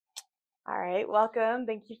All right, welcome.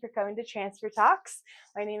 Thank you for coming to Transfer Talks.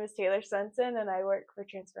 My name is Taylor Swenson, and I work for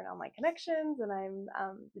Transfer and Online Connections, and I'm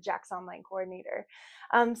the Jax Online Coordinator.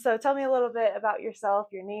 So tell me a little bit about yourself,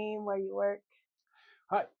 your name, where you work.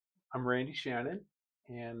 Hi, I'm Randy Shannon,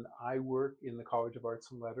 and I work in the College of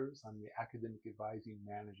Arts and Letters. I'm the academic advising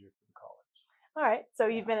manager for the college. All right, so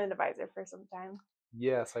you've Yeah. been an advisor for some time.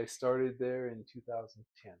 Yes, I started there in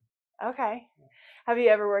 2010. Okay. Have you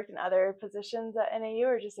ever worked in other positions at NAU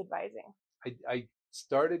or just advising? I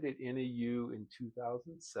started at NAU in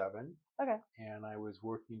 2007, Okay. and I was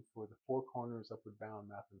working for the Four Corners Upward Bound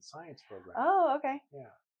Math and Science program. Oh, okay. Yeah.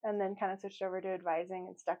 And then kind of switched over to advising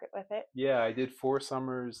and stuck it with it. Yeah, I did 4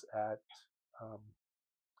 summers at um,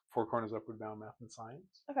 Four Corners Upward Bound Math and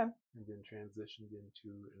Science, Okay. and then transitioned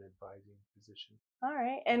into an advising position. All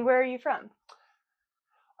right. And where are you from?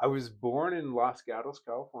 I was born in Los Gatos,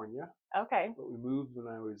 California, Okay. but we moved when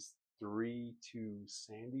I was 3 to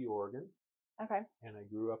Sandy, Oregon, Okay. and I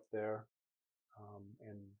grew up there.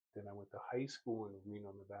 And then I went to high school in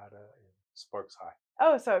Reno, Nevada, and Sparks High.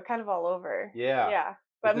 Oh, so kind of all over. Yeah, Yeah.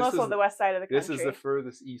 but But most of the west side of the this is the country.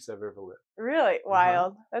 furthest east I've ever lived. Really Uh-huh.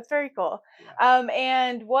 wild. That's very cool. Yeah.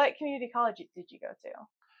 And what community college did you go to?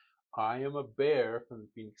 I am a bear from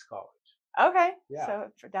Phoenix College. Okay, Yeah.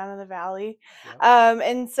 so for down in the valley. Yeah.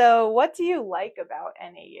 And so what do you like about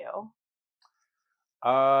NAU?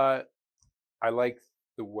 Uh, I like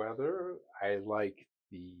the weather. I like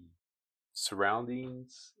the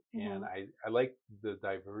surroundings, and Hmm. I like the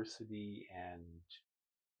diversity and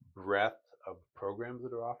breadth of programs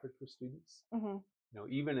that are offered for students. Hmm.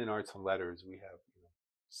 Even in arts and letters, we have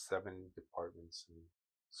 7 departments and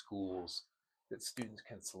schools that students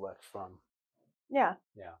can select from. Yeah.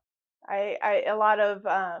 Yeah. I a lot of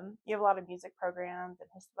you have a lot of music programs and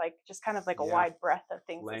just kind of like a Yeah. wide breadth of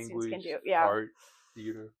things that students can Language, do. Yeah. art,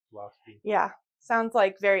 theater, philosophy. Yeah. Sounds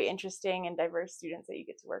like very interesting and diverse students that you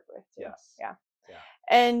get to work with too. Yes. Yeah. Yeah.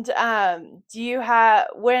 And do you have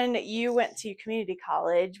when you went to community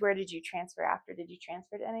college, where did you transfer after? Did you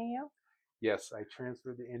transfer to NAU? Yes, I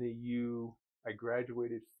transferred to NAU. I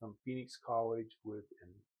graduated from Phoenix College with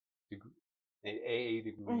degree, an AA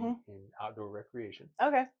degree Hmm. in outdoor recreation.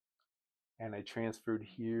 Okay. And I transferred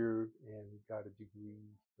here and got a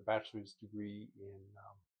bachelor's degree in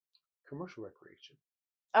commercial recreation.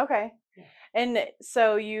 Okay. Yeah. And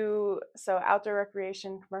so outdoor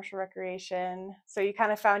recreation, commercial recreation. So you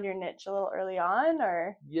kind of found your niche a little early on,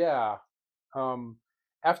 or? Yeah. Um,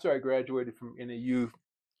 After I graduated from NAU,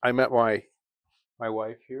 I met my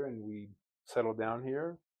wife here, and we settled down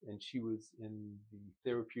here. And she was in the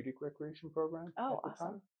therapeutic recreation program Oh, at the time,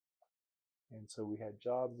 awesome. and so we had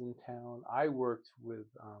jobs in town. I worked with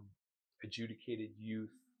adjudicated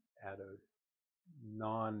youth at a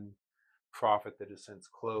non-profit that has since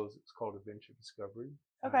closed. It's called Adventure Discovery.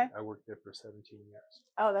 And Okay. I worked there for 17 years.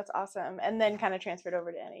 Oh, that's awesome. And then kind of transferred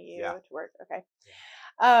over to Yeah. NAU to work. Okay.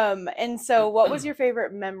 Yeah. And so what was your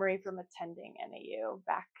favorite memory from attending NAU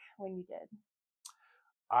back when you did?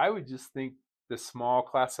 I would just think the small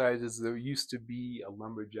class sizes. There used to be a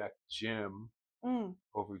lumberjack gym Mm,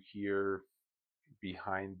 over here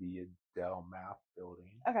behind the Adele Math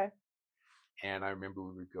building. okay. And I remember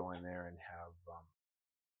we would go in there and have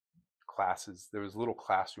classes. There was little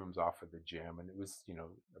classrooms off of the gym, and it was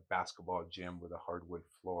a basketball gym with a hardwood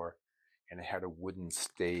floor, and it had a wooden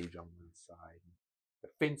stage on one side. The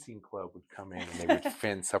fencing club would come in, and they would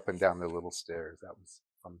fence up and down the little stairs. That was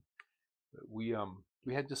fun. But we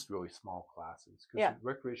had just really small classes because Yeah. the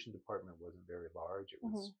recreation department wasn't very large. It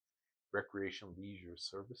Hmm. was recreation leisure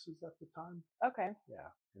services at the time. Okay.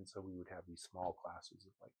 Yeah, and so we would have these small classes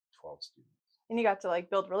of like 12 students. And you got to like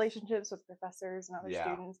build relationships with professors and other Yeah,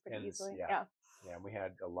 students pretty easily. yeah, Yeah. yeah. And we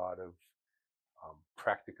had a lot of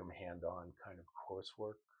practicum, hand-on kind of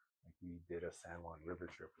coursework. Like we did a San Juan River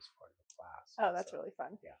trip as part of the class. Oh, So that's really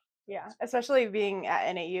fun. yeah, Yeah, especially being at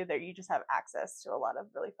NAU, there you just have access to a lot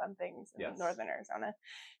of really fun things in yes. Northern Arizona,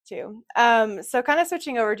 too. So kind of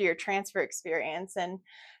switching over to your transfer experience, and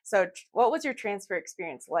so what was your transfer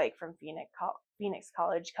experience like from Phoenix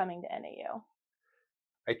College coming to NAU?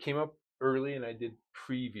 I came up early and I did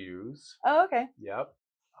previews. Oh, okay. Yep.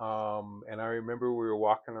 And I remember we were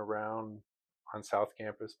walking around on South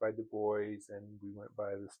Campus by Du Bois, and we went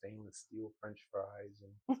by the stainless steel French fries,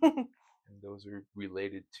 and those are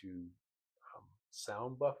related to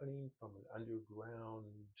sound buffeting from an underground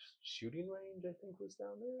shooting range, I think was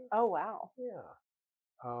down there. Oh, wow. Yeah.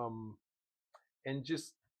 Um, and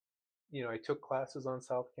just, I took classes on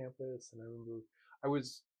South Campus, and I remember I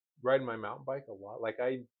was riding my mountain bike a lot. Like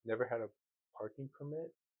I never had a parking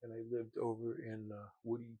permit, and I lived over in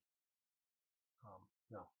Woody,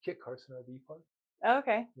 no, Kit Carson RV Park.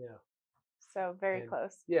 Okay. Yeah. So very And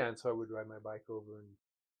close. yeah, and so I would ride my bike over,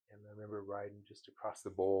 and I remember riding just across the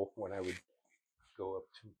bowl when I would go up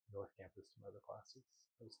to North Campus to my other classes.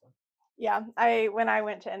 It was fun. Yeah, I when I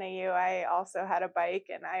went to NAU, I also had a bike,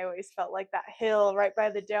 and I always felt like that hill right by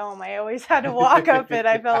the dome. I always had to walk up it.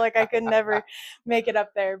 I felt like I could never make it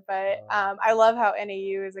up there. But I love how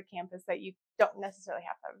NAU is a campus that you don't necessarily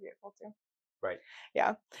have to have a vehicle to. Right.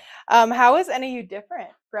 Yeah. How is NAU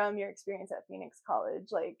different from your experience at Phoenix College,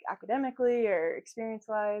 like academically or experience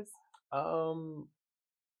wise? Um,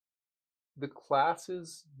 the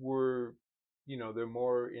classes were, they're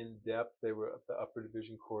more in depth. They were the upper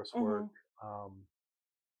division coursework. Hmm. Um,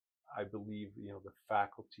 I believe, the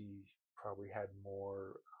faculty probably had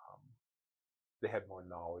more, they had more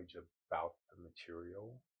knowledge about the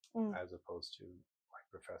material Mm. as opposed to like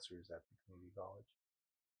professors at the community college.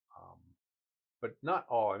 Um, but not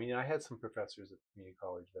all. I mean, I had some professors at the community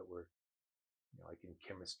college that were, like in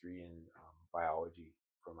chemistry and biology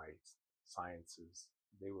for my sciences.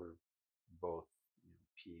 They were both,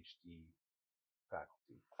 PhD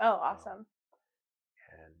faculty. Oh, Um, awesome.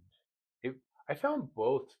 and I found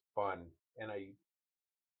both fun,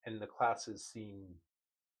 and the classes seemed,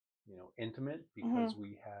 intimate Hmm. because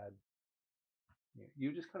we had,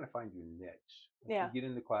 you just kind of find your niche. Like you Yeah. get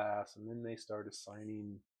into class, and then they start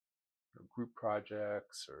assigning, group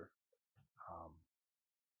projects or, um,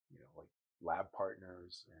 like lab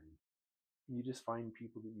partners, and you just find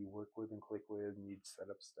people that you work with and click with, and you'd set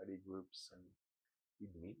up study groups, and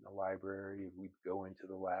we'd meet in the library. We'd go into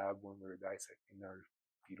the lab when we were dissecting our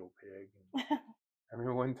fetal pig. And I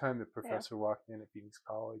remember one time the Yeah. professor walked in at Phoenix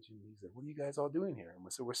College, and he said, "What are you guys all doing here?" And we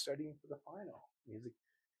said, "We're studying for the final." And he's like,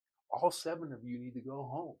 "All 7 of you need to go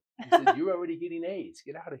home." He said, "You're already getting A's.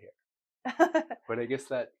 Get out of here." But I guess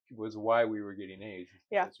that was why we were getting A's, is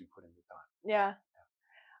Yeah. because we put in the time. Yeah.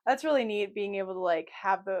 That's really neat, being able to like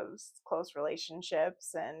have those close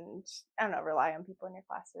relationships and I don't know, rely on people in your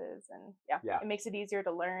classes, and yeah, Yeah. it makes it easier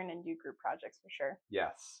to learn and do group projects for sure.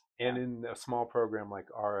 Yes. And Yeah. in a small program like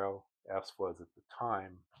RLS was at the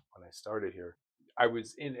time when I started here, I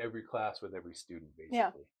was in every class with every student Yeah.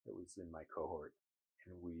 basically. It was in my cohort,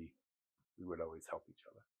 and we would always help each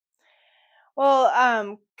other.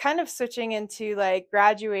 Well, kind of switching into like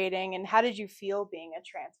graduating, and how did you feel being a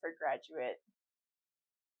transfer graduate?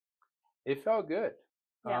 It felt good.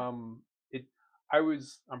 Yeah. It I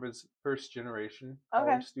was first generation Okay.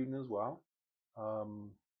 college student as well.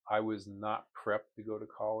 Um, I was not prepped to go to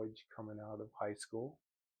college coming out of high school.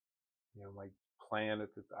 My plan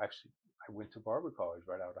at the actually I went to barber college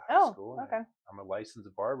right out of high Oh, school, and okay. I'm a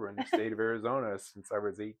licensed barber in the state of Arizona since I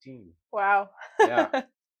was 18. Wow. Yeah,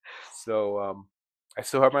 so I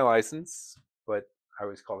still have my license, but I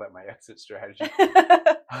always call that my exit strategy.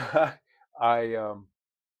 I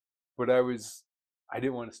but I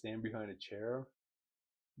didn't want to stand behind a chair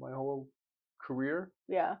my whole career.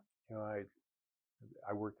 Yeah.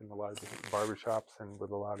 I worked in a lot of different barbershops and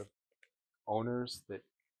with a lot of owners that,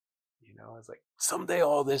 I was like, someday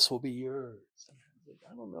all this will be yours. And I was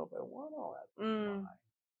like, I don't know if I want all that to be Mm. mine.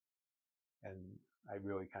 And I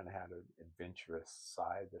really kind of had an adventurous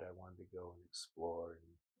side that I wanted to go and explore,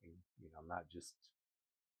 and not just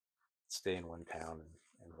stay in one town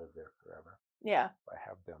and live there forever. Yeah. I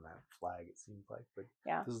have done that flag, it seems like, but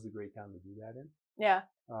Yeah. this is a great time to do that in. Yeah.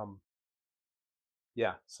 Um,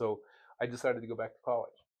 yeah, so I decided to go back to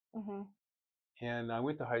college. Hmm. And I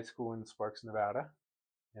went to high school in Sparks, Nevada.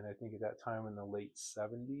 And I think at that time in the late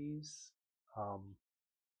 70s, um,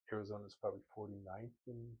 Arizona was probably 49th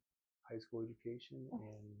in high school education,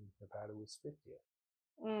 and Nevada was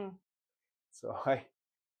 50th. Mm. So I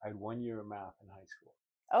had 1 year of math in high school.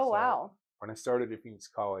 Oh, So wow. when I started at Phoenix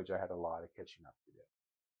College, I had a lot of catching up to do.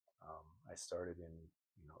 I started in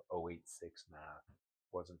 086 math,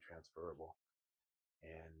 wasn't transferable,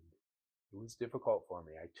 and it was difficult for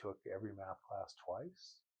me. I took every math class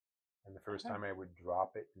twice, and the first Okay. time I would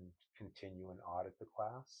drop it and continue and audit the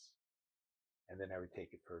class, and then I would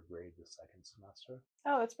take it for a grade the second semester.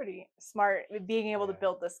 Oh, that's pretty smart. Being able to Yeah,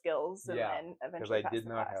 build the skills and yeah, then because eventually I pass did the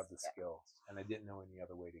not class. have the Yeah. skills, and I didn't know any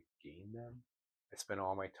other way to gain them. I spent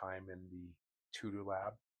all my time in the tutor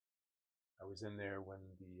lab. I was in there when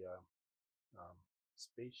the um,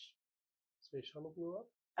 space space shuttle blew up.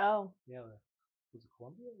 Oh, Yeah, was it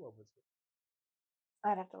Columbia? What was it?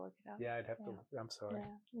 I'd have to look it up. Yeah, I'd have to Yeah. look. I'm sorry.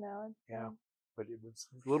 Yeah. No, it's Yeah, fine. but it was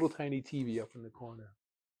a little tiny TV up in the corner.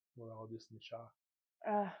 We're all just in shock.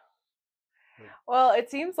 Uh, But well, it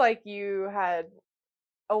seems like you had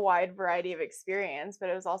a wide variety of experience, but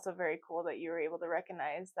it was also very cool that you were able to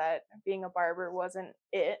recognize that being a barber wasn't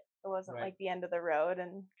it, It wasn't Right. like the end of the road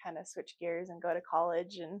and kind of switch gears and go to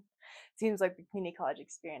college. And it seems like the community college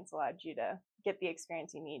experience allowed you to get the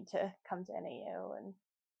experience you need to come to NAU, and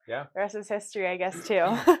Yeah. the rest is history, I guess, too.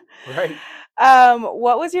 Right.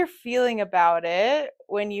 What was your feeling about it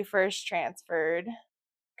when you first transferred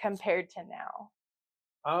compared to now?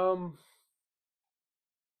 Um,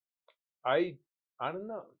 I I don't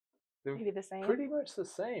know. They're Maybe the same. pretty much the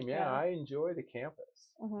same. Yeah, Yeah. I enjoy the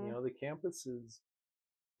campus. Hmm. The campus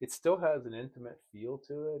it still has an intimate feel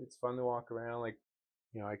to it. It's fun to walk around. Like,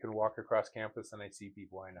 I can walk across campus and I see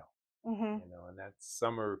people I know. Hmm. And that's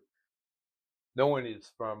summer. No one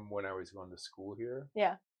is from when I was going to school here.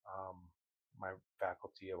 Yeah. Um, my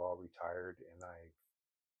faculty have all retired, and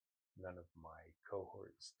none of my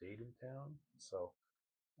cohorts stayed in town. So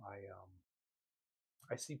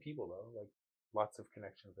I see people though, like lots of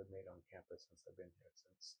connections I've made on campus since I've been here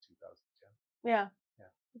since 2010. Yeah. Yeah,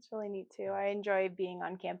 It's really neat too. yeah, I enjoy being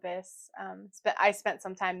on campus. I spent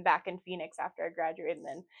some time back in Phoenix after I graduated, and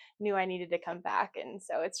then knew I needed to come back. And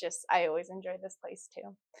so it's just, I always enjoy this place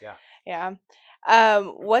too. yeah. Yeah.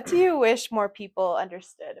 What do you wish more people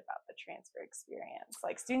understood about the transfer experience?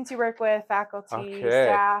 Like students you work with, faculty, Okay.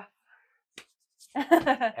 staff?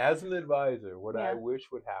 As an advisor, what I Yeah.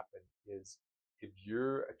 wish would happen is if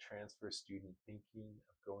you're a transfer student thinking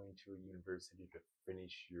of going to a university to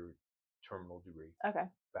finish your terminal degree, Okay.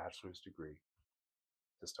 bachelor's degree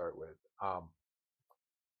to start with,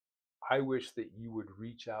 I wish that you would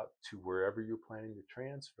reach out to wherever you're planning to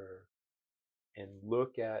transfer and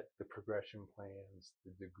look at the progression plans,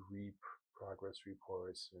 the degree progress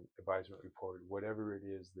reports, and advisement report, whatever it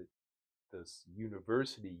is that this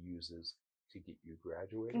university uses to get you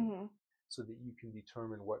graduated, Hmm. so that you can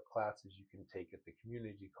determine what classes you can take at the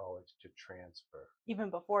community college to transfer Even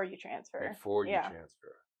before you transfer. before you Yeah.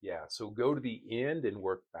 transfer. Yeah, so go to the end and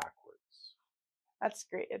work backwards. That's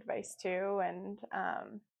great advice too. And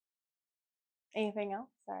anything else?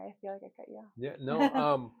 Sorry, I feel like I cut you Yeah, no,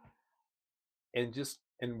 off.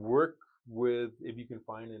 and work with, if you can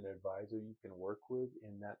find an advisor you can work with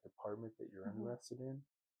in that department that you're Hmm. interested in,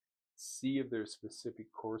 see if there's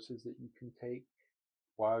specific courses that you can take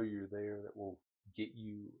while you're there that will get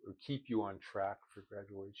you or keep you on track for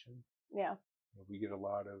graduation. Yeah. We get a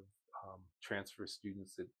lot of transfer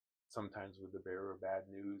students that sometimes with the bearer of bad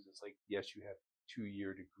news, it's like, yes, you have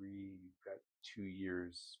 2-year degree, you've got 2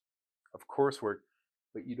 years of coursework,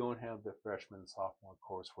 but you don't have the freshman sophomore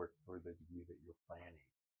coursework for the degree that you're planning.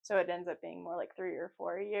 So it ends up being more like 3 or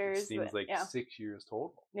 4 years. It seems But like yeah. 6 years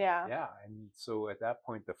total. Yeah. Yeah, and so at that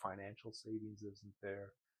point, the financial savings isn't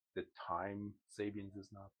there, the time savings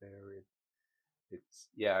is not there.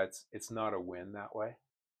 It's not a win that way.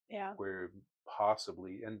 Yeah. Where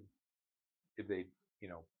possibly, and if they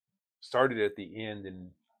started at the end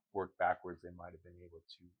and worked backwards, they might have been able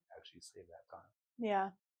to actually save that time.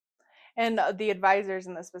 Yeah. And the advisors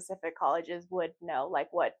in the specific colleges would know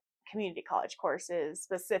like what community college courses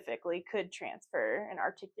specifically could transfer and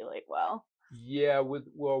articulate well. Yeah, with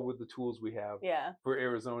the tools we have Yeah. for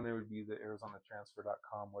Arizona, it would be the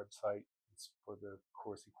arizonatransfer.com website. It's for the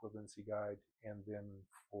course equivalency guide, and then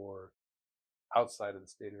for outside of the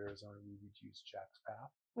state of Arizona, we would use Jack's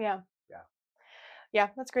Path. Yeah. Yeah. Yeah,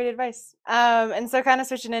 that's great advice. And so kind of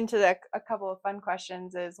switching into a couple of fun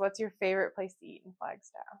questions is what's your favorite place to eat in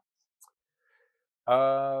Flagstaff?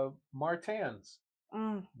 Martans.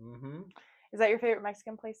 Mm. Mm-hmm. Is that your favorite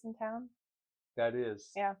Mexican place in town? That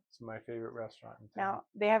is. Yeah. It's my favorite restaurant in town. Now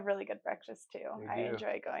they have really good breakfast too. They I do.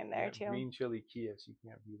 enjoy going there too. Green chili Kievs, you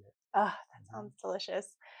can't beat it. Oh, that sounds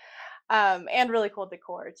delicious. And really cool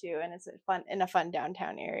decor too, and it's in a fun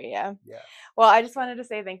downtown area. Yeah. Well, I just wanted to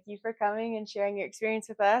say thank you for coming and sharing your experience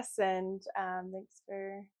with us, and thanks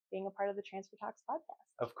for being a part of the Transfer Talks podcast.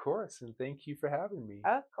 Of course, and thank you for having me.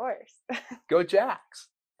 Of course. Go Jacks!